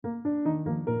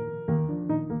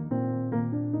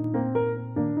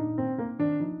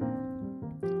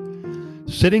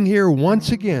Sitting here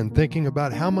once again thinking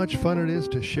about how much fun it is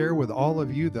to share with all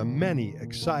of you the many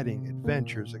exciting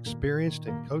adventures experienced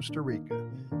in Costa Rica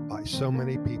by so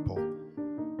many people.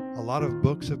 A lot of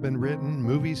books have been written,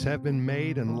 movies have been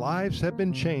made, and lives have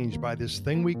been changed by this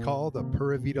thing we call the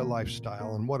Pura Vida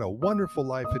lifestyle, and what a wonderful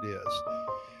life it is.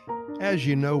 As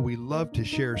you know, we love to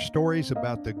share stories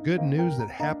about the good news that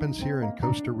happens here in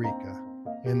Costa Rica.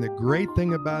 And the great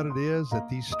thing about it is that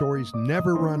these stories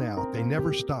never run out, they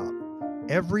never stop.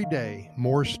 Every day,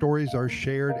 more stories are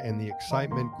shared and the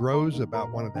excitement grows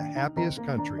about one of the happiest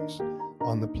countries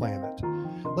on the planet.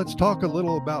 Let's talk a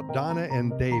little about Donna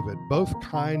and David, both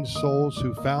kind souls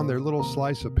who found their little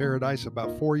slice of paradise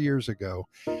about 4 years ago.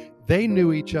 They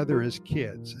knew each other as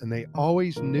kids, and they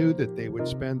always knew that they would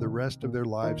spend the rest of their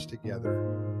lives together.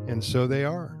 And so they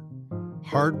are.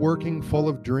 Hardworking, full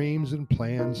of dreams and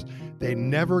plans, they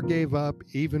never gave up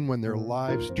even when their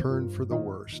lives turned for the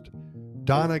worst.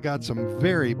 Donna got some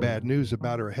very bad news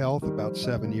about her health about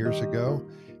 7 years ago,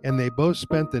 and they both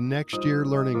spent the next year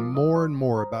learning more and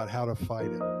more about how to fight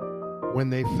it.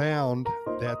 When they found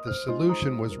that the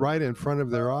solution was right in front of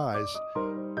their eyes,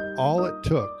 all it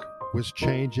took was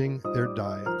changing their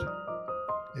diet.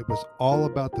 It was all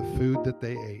about the food that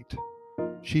they ate.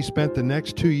 She spent the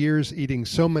next 2 years eating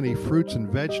so many fruits and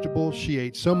vegetables. She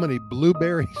ate so many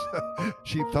blueberries.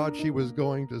 She thought she was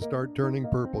going to start turning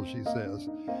purple, she says.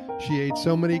 She ate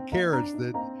so many carrots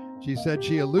that she said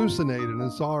she hallucinated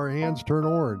and saw her hands turn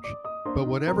orange. But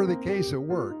whatever the case, it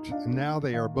worked. And now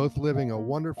they are both living a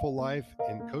wonderful life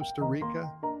in Costa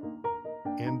Rica,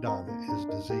 and Donna is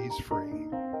disease-free.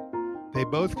 They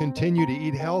both continue to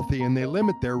eat healthy, and they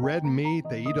limit their red meat.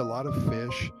 They eat a lot of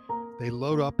fish. They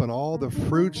load up on all the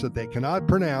fruits that they cannot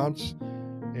pronounce,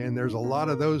 and there's a lot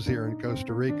of those here in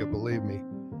Costa Rica, believe me.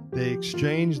 They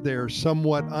exchanged their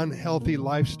somewhat unhealthy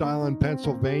lifestyle in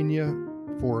Pennsylvania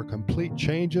for a complete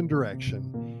change in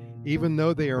direction. Even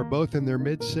though they are both in their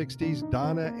mid-60s,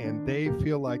 Donna and Dave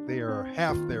feel like they are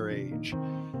half their age,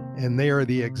 and they are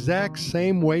the exact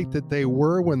same weight that they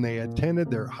were when they attended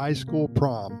their high school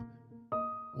prom.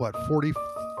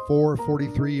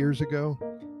 43 years ago?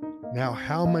 Now,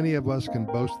 how many of us can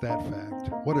boast that fact?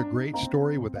 What a great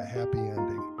story with a happy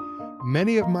ending.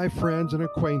 Many of my friends and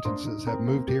acquaintances have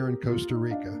moved here in Costa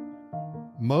Rica.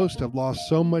 Most have lost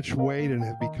so much weight and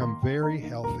have become very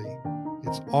healthy.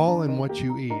 It's all in what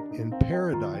you eat. In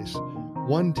paradise,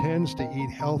 one tends to eat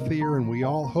healthier, and we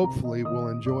all hopefully will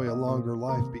enjoy a longer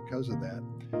life because of that.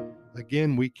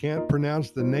 Again, we can't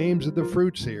pronounce the names of the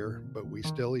fruits here, but we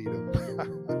still eat them.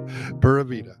 Pura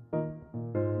Vida.